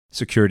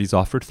Securities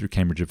offered through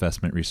Cambridge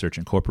Investment Research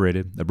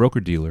Incorporated, a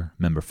broker-dealer,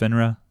 member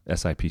FINRA,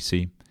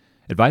 SIPC.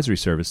 Advisory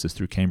services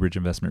through Cambridge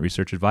Investment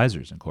Research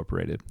Advisors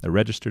Incorporated, a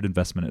registered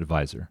investment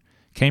advisor.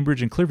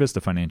 Cambridge and Clear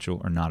Vista Financial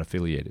are not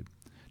affiliated.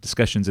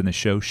 Discussions in this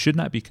show should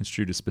not be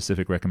construed as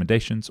specific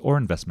recommendations or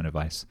investment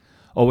advice.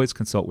 Always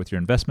consult with your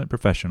investment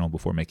professional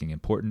before making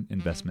important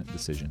investment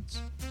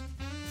decisions.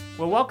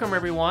 Well, welcome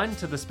everyone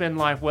to the Spend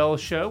Life Well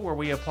show, where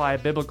we apply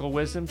biblical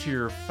wisdom to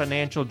your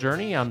financial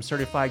journey. I'm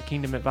Certified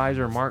Kingdom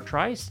Advisor Mark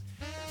Trice.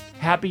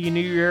 Happy New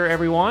Year,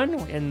 everyone.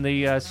 In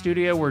the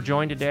studio, we're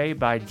joined today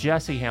by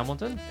Jesse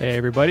Hamilton. Hey,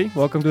 everybody.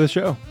 Welcome to the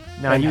show.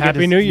 Now, and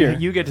Happy New Year.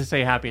 You get to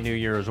say Happy New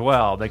Year as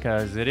well,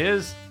 because it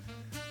is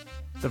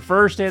the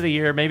first day of the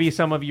year. Maybe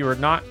some of you are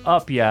not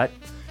up yet.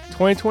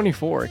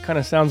 2024. It kind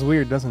of sounds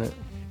weird, doesn't it?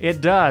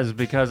 It does,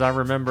 because I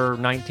remember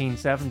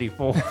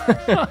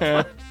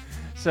 1974.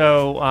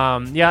 So,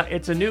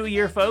 it's a new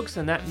year, folks,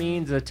 and that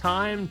means a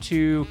time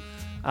to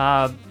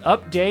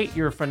update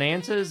your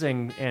finances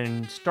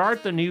and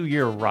start the new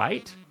year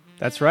right.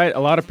 That's right. A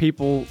lot of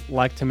people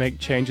like to make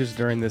changes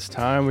during this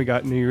time. We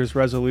got New Year's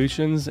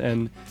resolutions,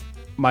 and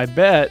my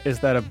bet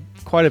is that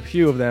quite a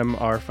few of them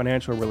are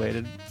financial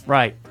related.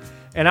 Right.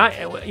 And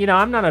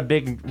I'm not a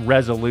big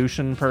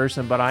resolution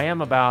person, but I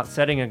am about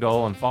setting a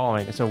goal and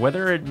following it. So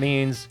whether it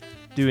means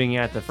doing it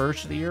at the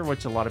first of the year,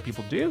 which a lot of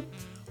people do,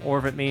 or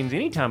if it means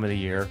any time of the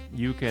year,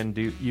 you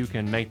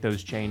can make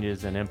those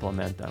changes and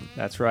implement them.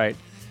 That's right.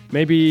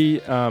 Maybe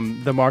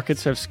the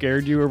markets have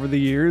scared you over the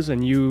years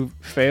and you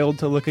failed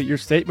to look at your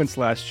statements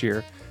last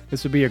year.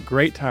 This would be a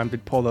great time to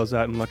pull those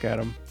out and look at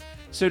them.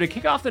 So to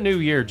kick off the new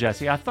year,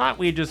 Jesse, I thought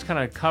we'd just kind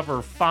of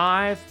cover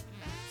 5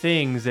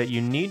 things that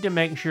you need to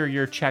make sure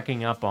you're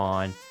checking up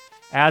on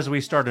as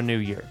we start a new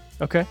year.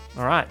 Okay.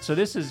 All right. So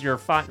this is your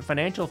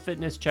financial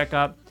fitness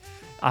checkup.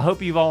 I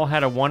hope you've all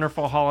had a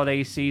wonderful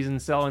holiday season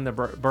celebrating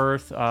the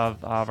birth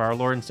of our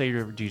Lord and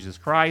Savior Jesus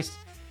Christ.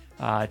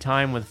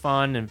 Time with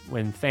fun and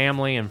with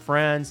family and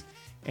friends.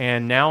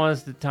 And now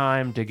is the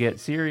time to get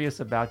serious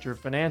about your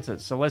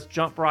finances. So let's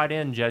jump right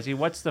in, Jesse.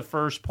 What's the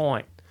first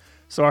point?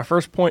 So our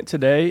first point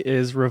today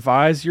is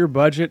revise your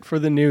budget for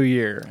the new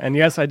year. And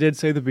yes, I did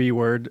say the B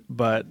word,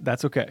 but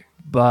that's okay.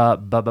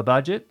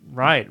 Budget?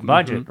 Right.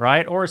 Budget,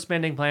 right? Or a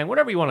spending plan,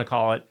 whatever you want to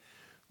call it.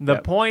 The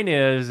point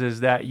is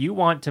that you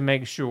want to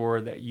make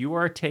sure that you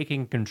are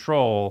taking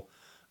control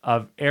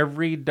of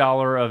every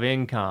dollar of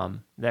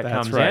income that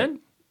comes in,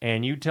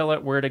 and you tell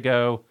it where to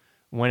go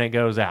when it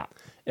goes out.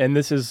 And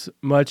this is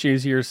much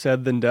easier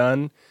said than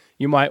done.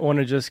 You might want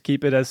to just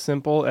keep it as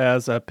simple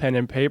as a pen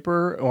and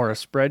paper or a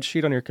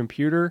spreadsheet on your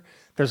computer.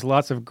 There's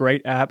lots of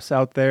great apps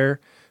out there.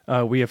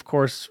 We, of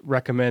course,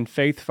 recommend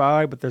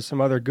FaithFi, but there's some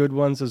other good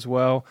ones as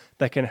well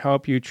that can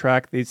help you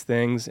track these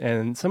things.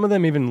 And some of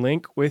them even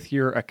link with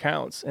your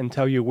accounts and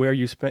tell you where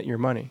you spent your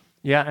money.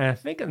 Yeah, and I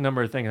think a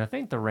number of things. I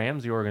think the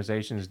Ramsey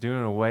organization is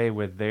doing away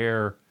with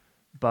their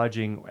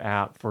budgeting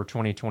app for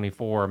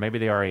 2024. Maybe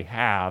they already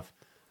have.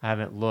 I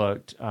haven't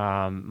looked.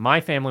 My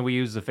family, we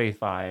use the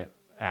FaithFi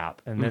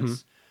app, and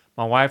that's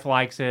my wife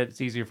likes it. It's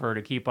easier for her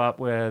to keep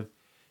up with.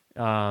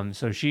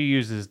 So she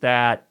uses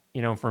that.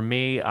 You know, for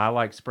me, I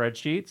like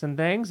spreadsheets and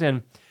things,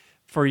 and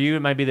for you, it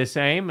might be the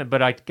same.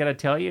 But I got to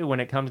tell you, when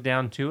it comes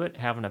down to it,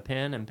 having a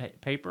pen and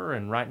paper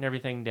and writing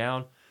everything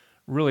down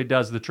really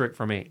does the trick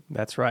for me.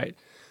 That's right.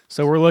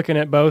 So we're looking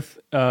at both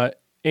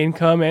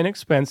income and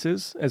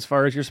expenses as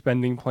far as your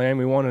spending plan.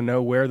 We want to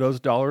know where those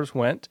dollars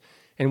went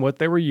and what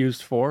they were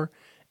used for.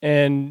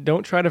 And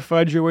don't try to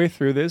fudge your way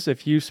through this.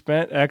 If you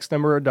spent X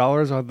number of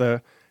dollars on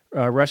the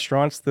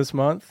restaurants this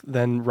month,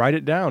 then write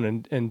it down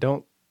and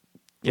don't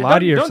lie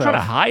to yourself. Don't try to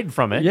hide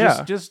from it.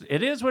 Yeah. Just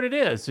it is what it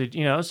is.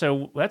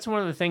 So that's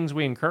one of the things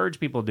we encourage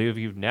people to do if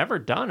you've never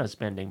done a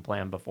spending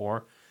plan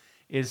before,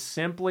 is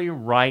simply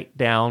write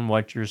down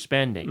what you're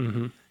spending.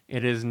 Mm-hmm.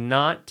 It is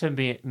not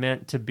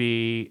meant to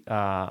be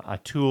a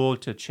tool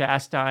to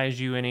chastise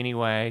you in any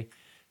way.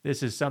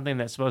 This is something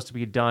that's supposed to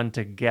be done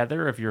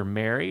together if you're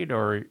married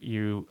or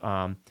you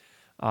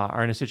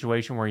are in a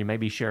situation where you may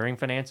be sharing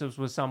finances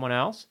with someone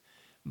else.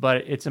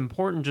 But it's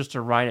important just to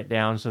write it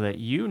down so that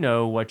you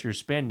know what you're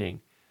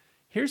spending.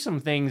 Here's some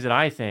things that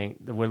I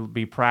think that would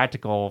be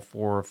practical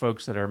for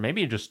folks that are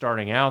maybe just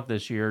starting out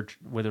this year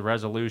with a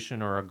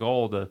resolution or a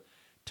goal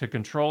to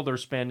control their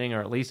spending or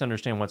at least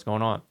understand what's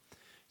going on.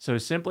 So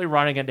simply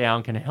writing it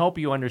down can help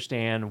you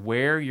understand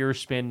where you're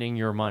spending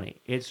your money.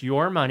 It's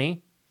your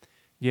money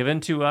given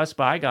to us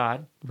by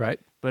God, right?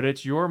 But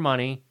it's your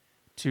money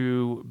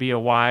to be a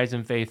wise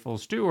and faithful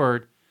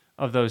steward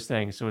of those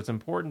things. So it's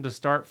important to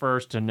start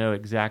first to know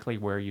exactly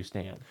where you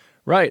stand.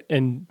 Right,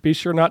 and be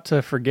sure not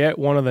to forget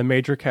one of the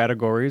major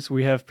categories.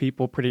 We have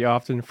people pretty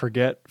often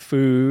forget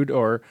food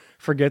or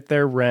forget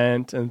their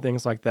rent and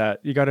things like that.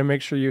 You got to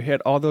make sure you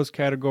hit all those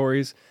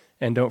categories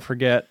and don't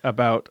forget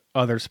about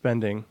other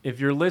spending.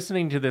 If you're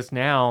listening to this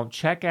now,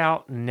 check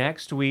out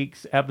next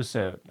week's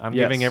episode. I'm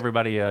giving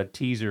everybody a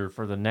teaser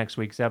for the next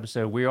week's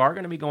episode. We are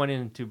going to be going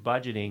into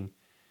budgeting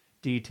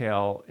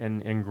detail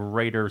in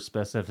greater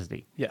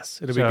specificity. Yes,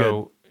 it'll be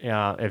good.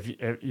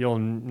 if you'll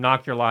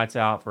knock your lights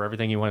out for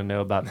everything you want to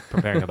know about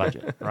preparing a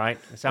budget, right?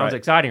 It sounds Right.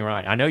 exciting,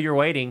 right? I know you're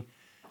waiting,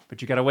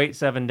 but you got to wait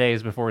 7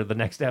 days before the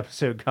next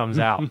episode comes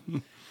out.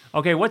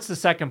 Okay, what's the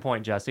second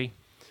point, Jesse?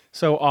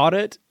 So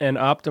audit and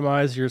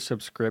optimize your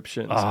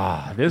subscriptions.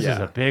 This is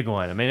Yeah. a big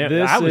one. I mean,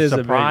 This I was is a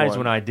big surprised one.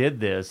 when I did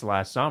this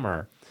last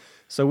summer.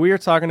 So we are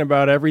talking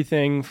about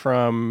everything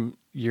from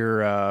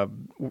your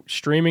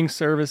streaming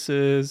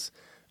services,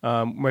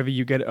 maybe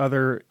you get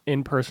other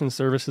in-person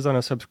services on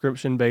a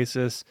subscription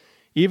basis.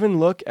 Even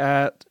look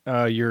at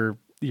your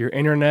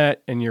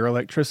internet and your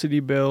electricity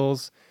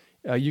bills.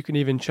 You can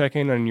even check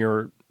in on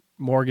your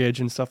mortgage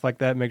and stuff like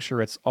that. Make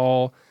sure it's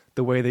all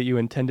the way that you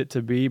intend it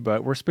to be.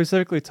 But we're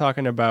specifically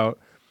talking about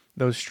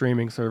those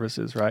streaming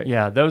services, right?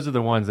 Yeah, those are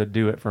the ones that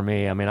do it for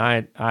me. I mean,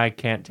 I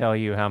can't tell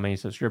you how many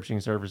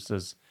subscription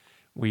services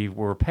we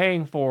were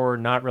paying for,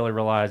 not really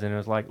realizing. It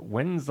was like,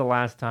 when's the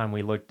last time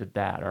we looked at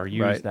that or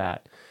used Right.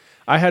 that?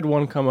 I had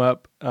one come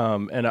up,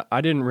 and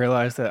I didn't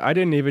realize that I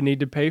didn't even need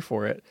to pay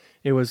for it.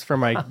 It was for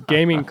my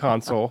gaming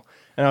console,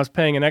 and I was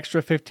paying an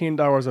extra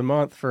 $15 a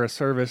month for a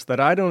service that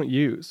I don't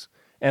use.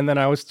 And then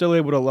I was still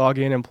able to log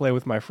in and play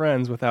with my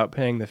friends without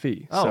paying the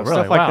fee. Oh, So really?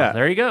 stuff like Wow. that.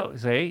 There you go.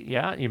 See,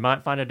 yeah, you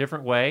might find a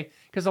different way.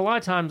 Because a lot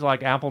of times,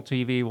 like Apple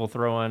TV will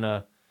throw in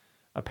a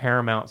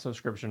Paramount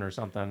subscription or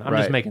something. I'm just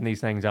Right. making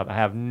these things up. I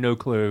have no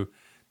clue.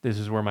 This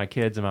is where my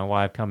kids and my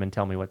wife come and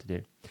tell me what to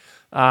do.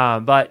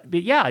 But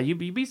yeah, you'd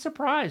be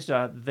surprised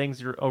things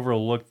that are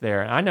overlooked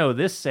there. I know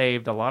this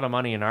saved a lot of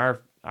money in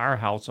our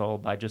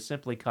household by just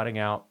simply cutting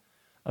out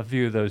a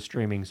few of those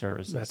streaming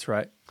services. That's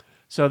right.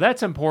 So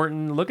that's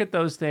important. Look at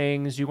those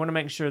things. You want to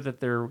make sure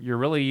that you're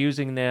really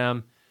using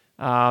them.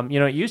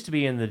 It used to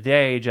be in the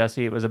day,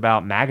 Jesse, it was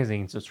about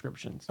magazine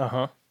subscriptions.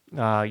 Uh-huh.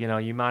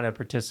 You might have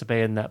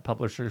participated in that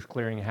Publishers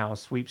Clearinghouse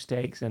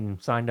sweepstakes and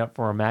signed up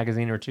for a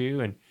magazine or two,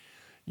 and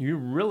you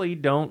really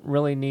don't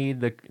need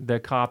the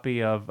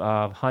copy of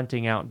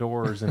Hunting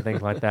Outdoors and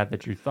things like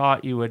that you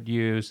thought you would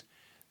use.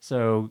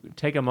 So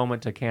take a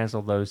moment to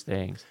cancel those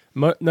things.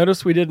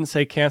 Notice we didn't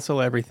say cancel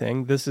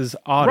everything. This is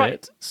audit.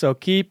 Right. So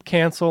keep,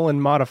 cancel,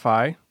 and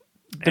modify.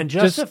 And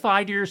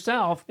justify to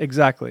yourself,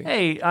 Exactly.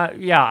 hey,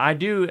 I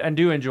do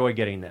enjoy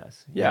getting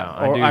this. Yeah.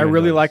 I Or do I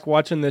really enjoy like this.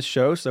 watching this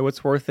show, so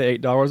it's worth the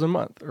 $8 a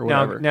month or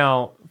whatever.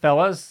 Now,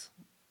 fellas,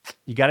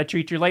 you got to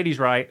treat your ladies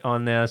right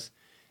on this.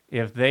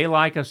 If they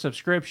like a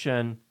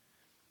subscription,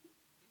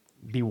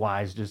 be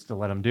wise just to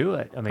let them do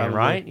it. I mean, Probably.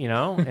 right?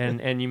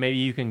 And maybe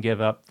you can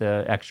give up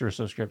the extra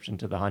subscription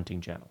to the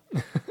hunting channel.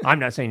 I'm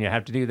not saying you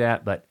have to do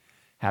that, but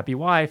happy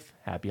wife,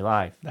 happy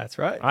life. That's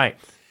right.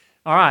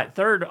 All right.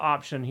 Third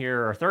option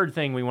here, or third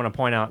thing we want to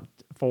point out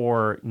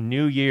for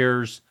New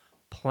Year's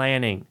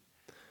planning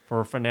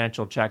for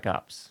financial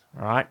checkups.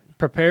 All right.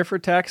 Prepare for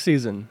tax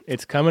season.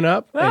 It's coming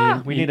up.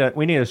 and We need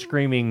a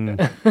screaming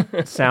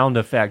sound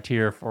effect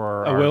here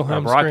for our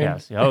Wilhelm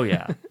broadcast. Oh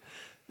yeah.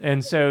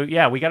 And so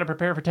we got to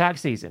prepare for tax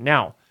season.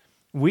 Now,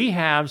 we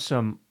have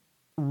some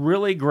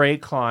really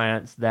great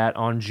clients that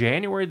on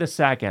January the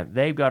 2nd,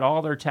 they've got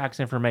all their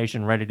tax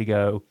information ready to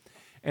go,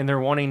 and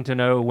they're wanting to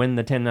know when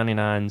the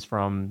 1099s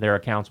from their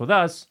accounts with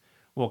us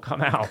will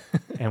come out.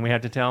 And we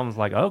have to tell them, it's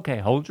like, okay,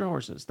 hold your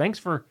horses. Thanks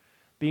for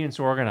being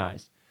so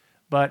organized.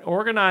 But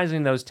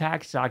organizing those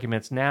tax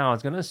documents now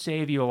is going to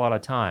save you a lot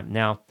of time.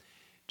 Now,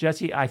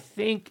 Jesse, I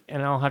think,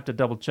 and I'll have to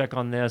double check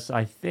on this,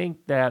 I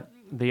think that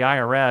the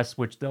IRS,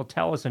 which they'll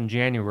tell us in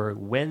January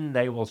when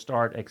they will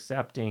start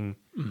accepting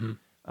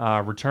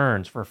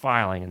returns for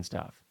filing and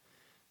stuff.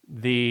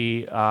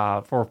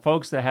 For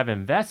folks that have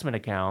investment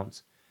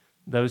accounts,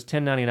 those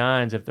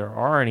 1099s, if there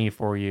are any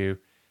for you,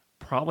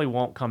 probably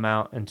won't come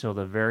out until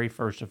the very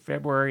 1st of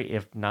February,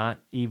 if not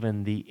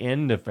even the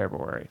end of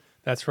February.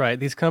 That's right.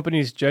 These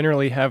companies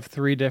generally have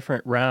 3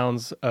 different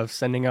rounds of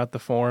sending out the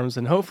forms,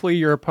 and hopefully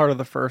you're a part of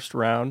the first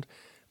round,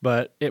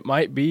 but it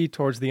might be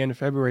towards the end of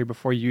February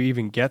before you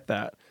even get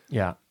that.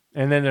 Yeah.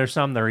 And then there's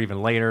some that are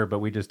even later, but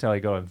we just tell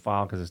you go ahead and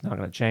file because it's not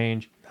going to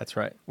change That's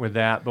right. with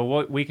that.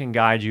 But we can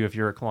guide you if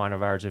you're a client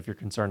of ours, if you're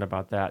concerned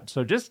about that.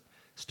 So just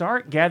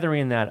start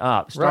gathering that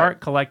up. Start Right.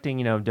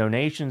 collecting,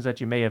 donations that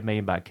you may have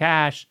made by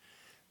cash.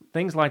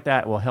 Things like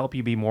that will help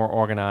you be more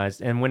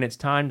organized. And when it's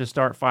time to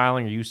start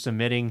filing, or you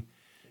submitting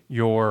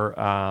your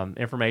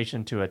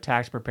information to a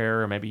tax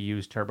preparer, or maybe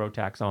use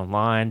TurboTax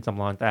Online,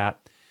 something like that,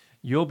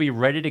 you'll be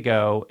ready to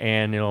go,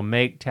 and it'll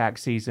make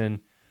tax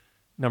season,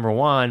 number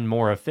 1,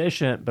 more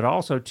efficient, but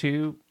also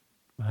 2,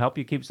 help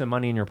you keep some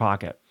money in your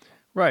pocket.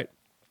 Right.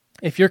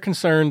 If you're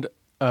concerned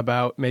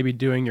about maybe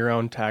doing your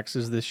own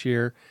taxes this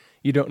year,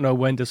 you don't know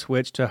when to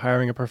switch to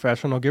hiring a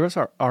professional, give us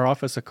our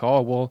office a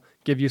call. We'll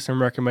give you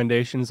some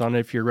recommendations on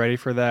if you're ready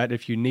for that,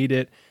 if you need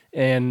it,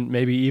 and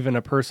maybe even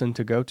a person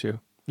to go to.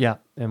 Yeah,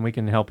 and we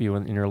can help you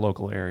in your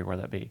local area, where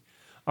that be.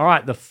 All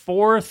right, the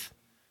fourth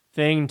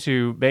thing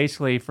to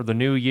basically for the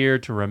new year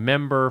to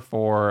remember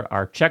for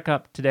our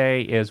checkup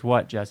today is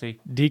what, Jesse?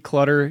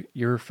 Declutter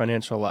your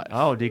financial life.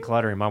 Oh,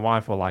 decluttering. My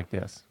wife will like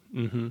this.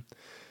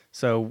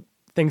 So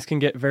things can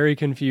get very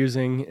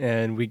confusing,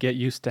 and we get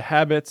used to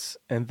habits,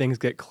 and things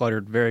get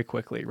cluttered very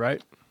quickly,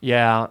 right?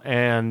 Yeah,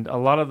 and a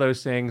lot of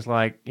those things,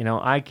 like,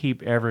 I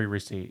keep every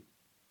receipt.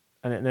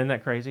 And isn't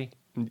that crazy?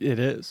 It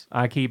is.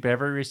 I keep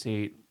every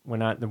receipt when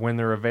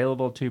they're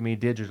available to me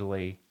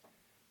digitally.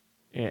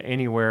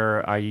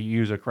 Anywhere I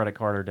use a credit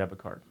card or debit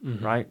card,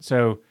 right?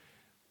 So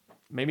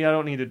maybe I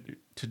don't need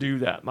to do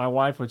that. My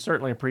wife would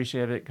certainly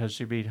appreciate it because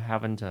she'd be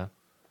having to,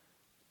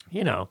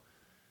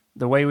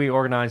 the way we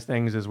organize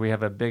things is we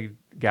have a big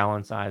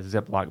gallon-sized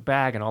Ziploc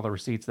bag, and all the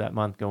receipts that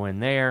month go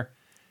in there.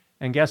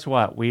 And guess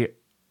what? We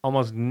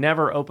almost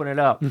never open it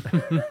up.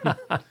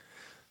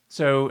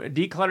 So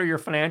declutter your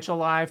financial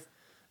life.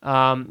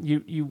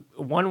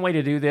 One way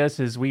to do this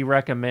is we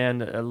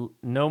recommend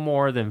no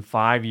more than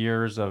 5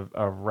 years of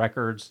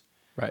records.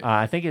 Right.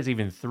 I think it's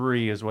even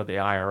 3 is what the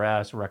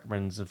IRS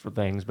recommends for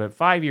things, but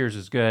 5 years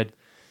is good.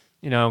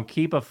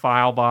 Keep a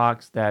file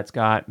box that's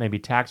got maybe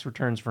tax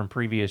returns from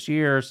previous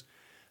years.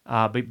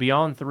 But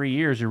beyond 3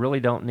 years, you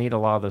really don't need a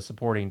lot of the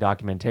supporting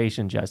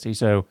documentation, Jesse.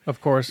 So, of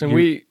course, and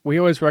we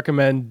always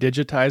recommend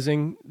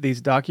digitizing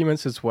these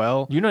documents as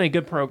well. You know any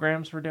good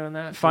programs for doing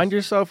that? Find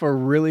yourself a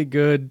really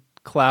good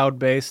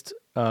cloud-based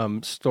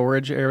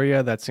storage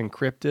area that's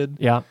encrypted.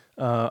 Yeah.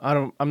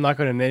 I'm not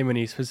going to name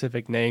any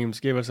specific names.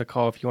 Give us a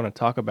call if you want to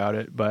talk about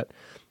it. But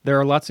there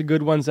are lots of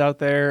good ones out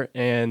there,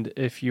 and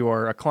if you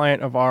are a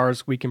client of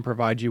ours, we can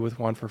provide you with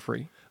one for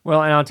free.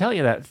 Well, and I'll tell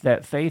you that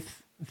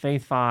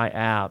FaithFi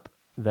app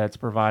that's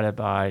provided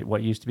by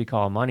what used to be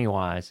called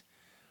MoneyWise,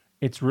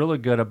 it's really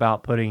good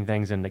about putting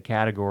things into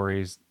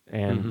categories,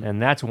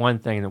 and that's one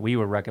thing that we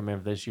would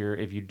recommend for this year.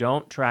 If you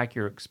don't track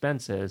your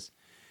expenses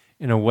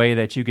in a way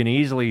that you can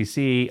easily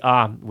see,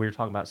 we were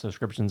talking about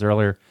subscriptions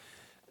earlier.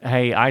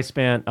 Hey, I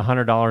spent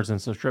 $100 in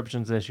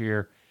subscriptions this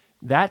year.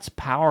 That's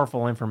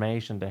powerful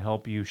information to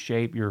help you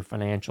shape your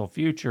financial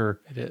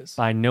future. It is.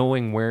 By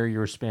knowing where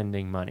you're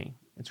spending money.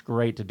 It's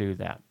great to do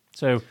that.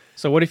 So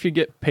what if you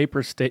get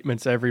paper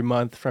statements every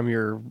month from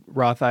your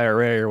Roth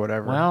IRA or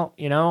whatever? Well,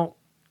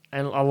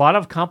 and a lot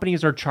of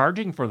companies are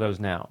charging for those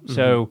now.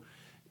 So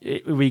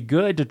it would be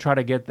good to try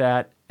to get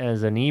that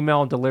as an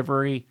email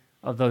delivery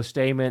of those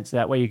statements.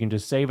 That way you can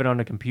just save it on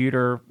a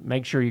computer,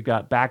 make sure you've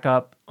got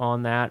backup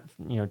on that,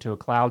 to a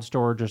cloud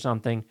storage or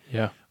something.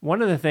 Yeah.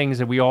 One of the things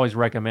that we always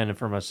recommend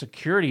from a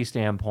security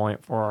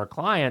standpoint for our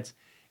clients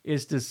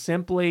is to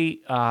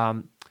simply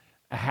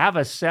have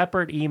a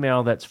separate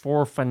email that's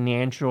for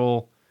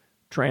financial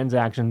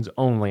transactions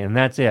only, and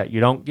that's it.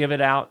 You don't give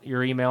it out,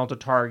 your email, to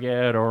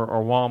Target or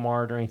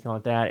Walmart or anything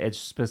like that. It's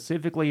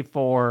specifically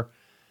for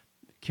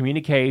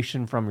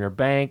communication from your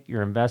bank,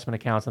 your investment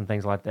accounts, and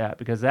things like that,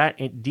 because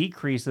it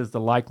decreases the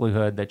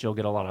likelihood that you'll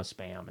get a lot of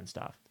spam and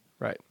stuff.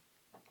 Right.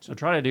 So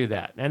try to do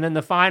that. And then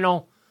the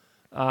final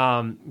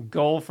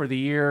goal for the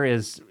year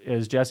is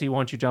Jesse, why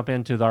don't you jump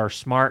into our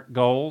SMART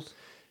goals?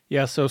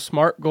 Yeah, so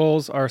SMART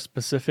goals are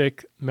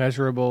specific,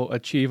 measurable,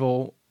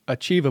 achievable,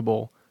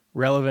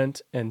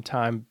 relevant, and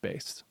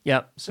time-based.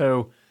 Yep.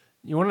 So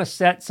you want to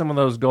set some of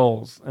those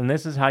goals, and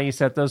this is how you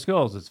set those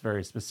goals. It's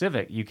very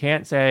specific. You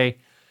can't say,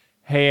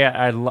 hey,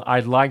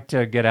 I'd like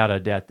to get out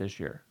of debt this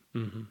year.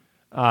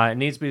 It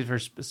needs to be for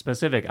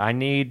specific. I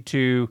need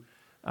to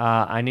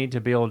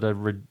be able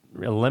to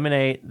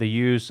eliminate the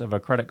use of a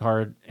credit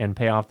card and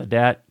pay off the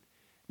debt.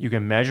 You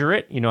can measure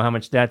it. You know how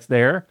much debt's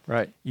there.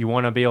 Right. You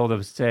want to be able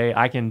to say,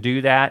 I can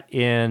do that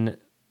in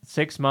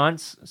 6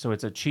 months, so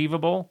it's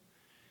achievable.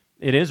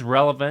 It is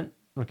relevant,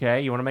 okay?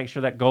 You want to make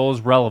sure that goal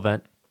is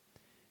relevant,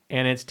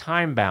 and it's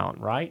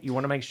time-bound, right? You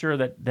want to make sure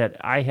that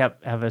I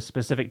have a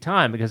specific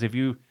time, because if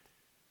you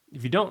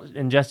don't,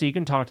 and Jesse, you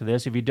can talk to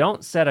this, if you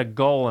don't set a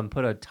goal and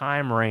put a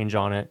time range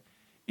on it,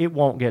 it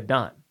won't get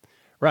done.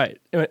 Right.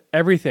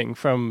 Everything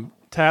from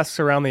tasks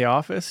around the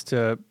office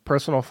to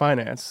personal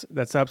finance,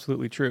 that's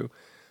absolutely true.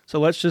 So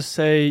let's just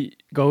say,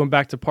 going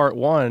back to part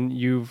 1,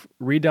 you've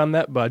redone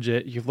that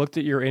budget, you've looked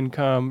at your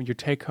income, your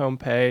take-home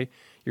pay,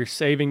 you're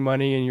saving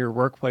money in your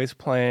workplace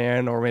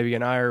plan or maybe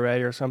an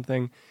IRA or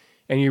something,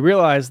 and you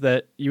realize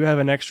that you have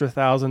an extra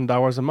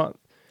 $1,000 a month.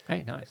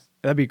 Hey, nice.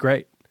 That'd be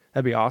great.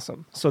 That'd be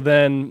awesome. So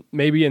then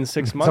maybe in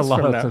 6 months from now.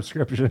 from That's a lot now, of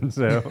subscriptions,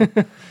 so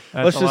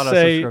let's just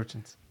say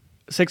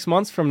 6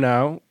 months from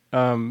now,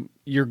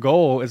 your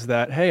goal is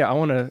that, hey, I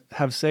want to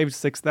have saved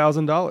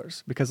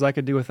 $6,000 because I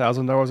could do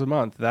 $1,000 a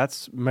month.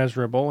 That's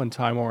measurable and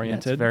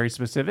time-oriented. It's very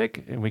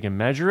specific, and we can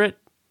measure it.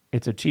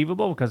 It's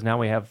achievable because now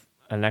we have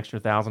an extra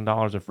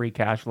 $1,000 of free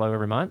cash flow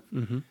every month.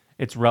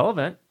 It's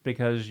relevant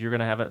because you're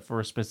going to have it for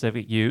a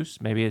specific use.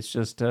 Maybe it's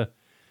just to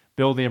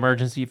build the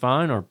emergency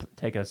fund or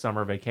take a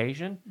summer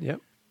vacation.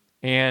 Yep.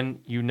 And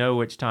you know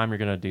which time you're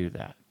going to do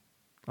that.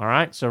 All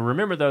right? So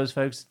remember those,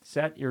 folks.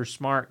 Set your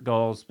SMART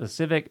goals: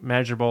 specific,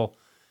 measurable,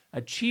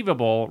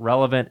 achievable,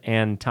 relevant,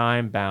 and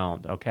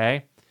time-bound,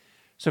 okay?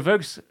 So,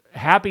 folks,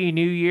 Happy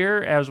New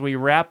Year as we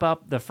wrap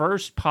up the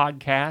first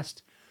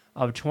podcast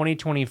of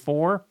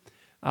 2024.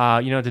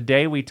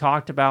 Today we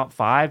talked about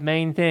 5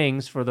 main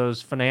things for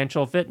those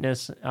financial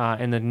fitness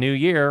in the new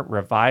year.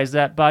 Revise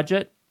that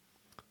budget,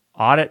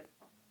 audit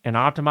and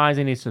optimize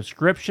any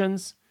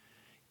subscriptions,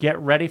 get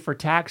ready for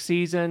tax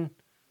season,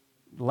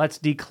 let's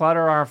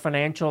declutter our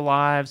financial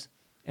lives,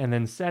 and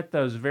then set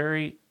those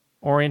very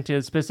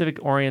specific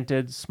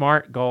oriented,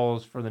 smart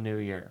goals for the new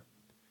year.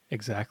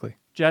 Exactly.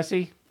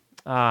 Jesse,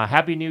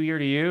 Happy New Year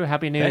to you.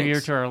 Happy New Thanks.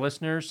 Year to our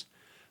listeners.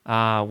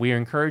 We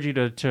encourage you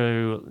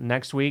to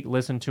next week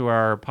listen to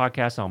our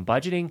podcast on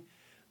budgeting.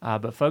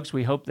 But folks,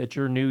 we hope that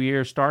your new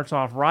year starts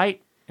off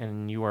right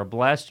and you are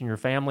blessed and your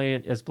family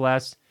is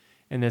blessed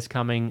in this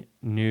coming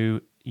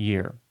new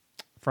year.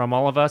 From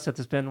all of us at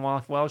the Spend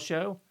Wealth Well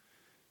Show,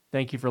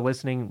 thank you for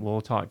listening. We'll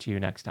talk to you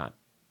next time.